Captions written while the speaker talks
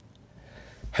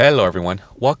Hello, everyone.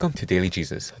 Welcome to Daily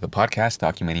Jesus, the podcast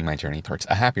documenting my journey towards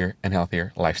a happier and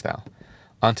healthier lifestyle.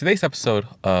 On today's episode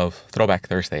of Throwback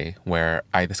Thursday, where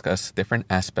I discuss different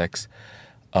aspects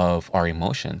of our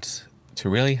emotions to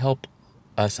really help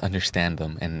us understand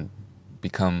them and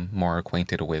become more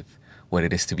acquainted with what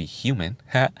it is to be human.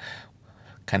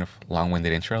 Kind of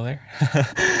long-winded intro there.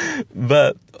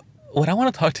 But what I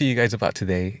want to talk to you guys about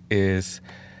today is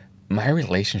my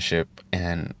relationship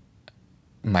and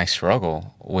my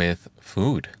struggle with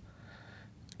food.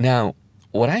 Now,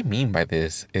 what I mean by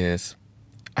this is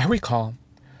I recall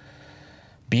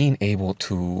being able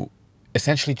to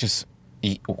essentially just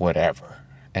eat whatever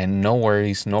and no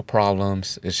worries, no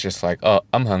problems. It's just like, oh,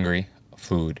 I'm hungry,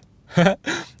 food.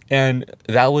 And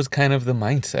that was kind of the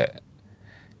mindset.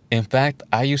 In fact,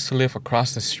 I used to live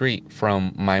across the street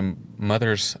from my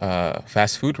mother's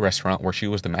fast food restaurant where she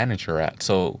was the manager at.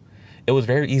 So it was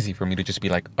very easy for me to just be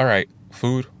like, all right,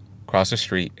 food, cross the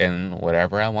street, and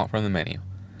whatever I want from the menu.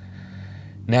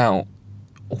 Now,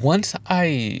 once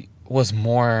I was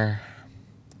more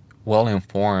well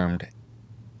informed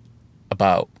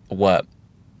about what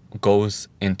goes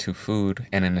into food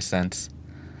and, in a sense,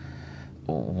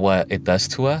 what it does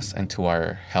to us and to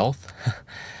our health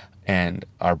and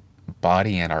our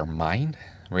body and our mind,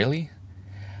 really,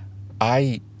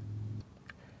 I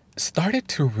started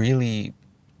to really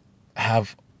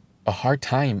have a hard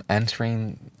time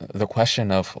answering the question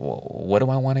of, well, what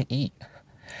do I want to eat?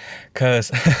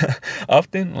 Because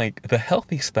often, like, the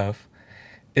healthy stuff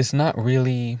is not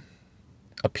really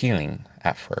appealing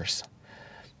at first,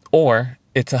 or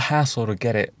it's a hassle to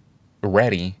get it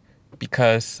ready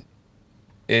because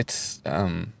it's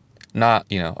not,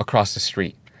 across the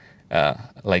street,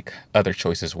 like other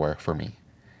choices were for me.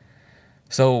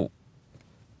 So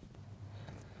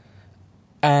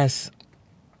as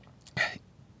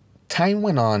time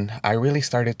went on, I really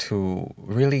started to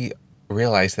really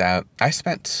realize that I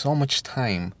spent so much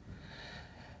time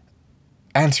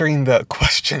answering the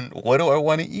question, what do I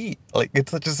want to eat? Like,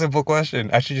 it's such a simple question.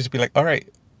 I should just be like, all right,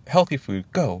 healthy food,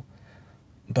 go.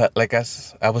 But like,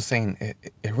 as I was saying,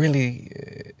 it really,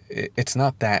 it's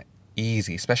not that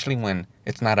easy, especially when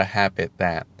it's not a habit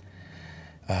that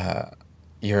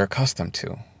you're accustomed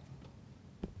to.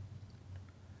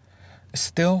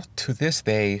 Still, to this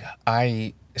day,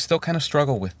 I still kind of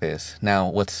struggle with this. Now,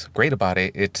 what's great about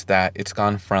it, it's that it's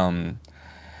gone from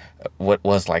what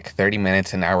was like 30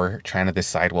 minutes, an hour trying to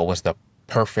decide what was the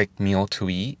perfect meal to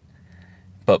eat,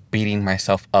 but beating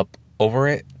myself up over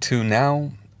it, to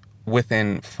now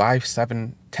within 5,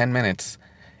 7, 10 minutes,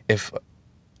 if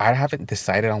I haven't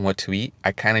decided on what to eat,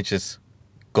 I kind of just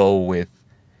go with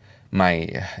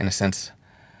my, in a sense,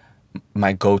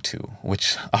 my go-to,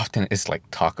 which often is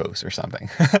like tacos or something.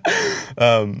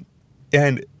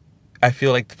 And I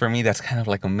feel like for me, that's kind of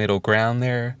like a middle ground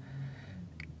there.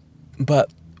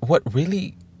 But what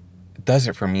really does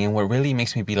it for me and what really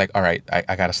makes me be like, all right,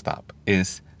 I gotta stop,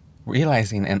 is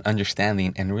realizing and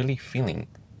understanding and really feeling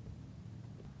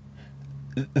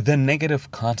the negative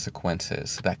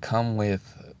consequences that come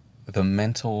with the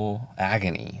mental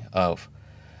agony of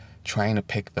trying to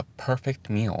pick the perfect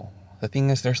meal. The thing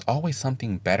is, there's always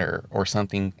something better or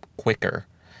something quicker.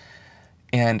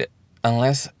 And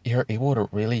unless you're able to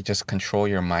really just control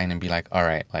your mind and be like, all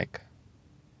right, like,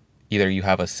 either you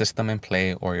have a system in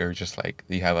play or you're just like,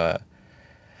 you have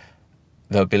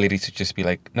the ability to just be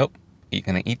like, nope, you're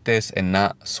going to eat this and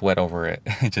not sweat over it.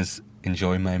 Just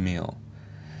enjoy my meal.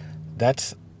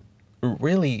 That's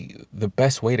really the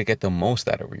best way to get the most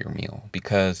out of your meal.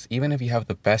 Because even if you have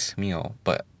the best meal,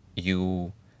 but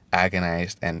you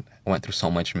agonized and went through so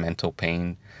much mental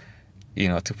pain,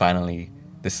 to finally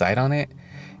decide on it,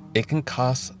 it can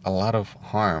cause a lot of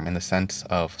harm in the sense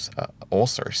of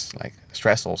ulcers, like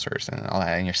stress ulcers and all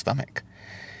that in your stomach.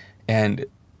 And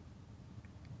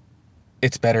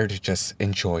it's better to just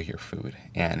enjoy your food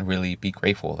and really be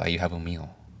grateful that you have a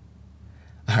meal.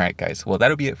 All right, guys. Well,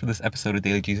 that'll be it for this episode of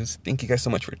Daily Jesus. Thank you guys so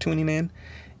much for tuning in,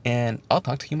 and I'll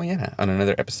talk to you mañana on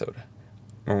another episode.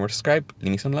 Remember to subscribe,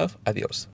 leave me some love. Adios.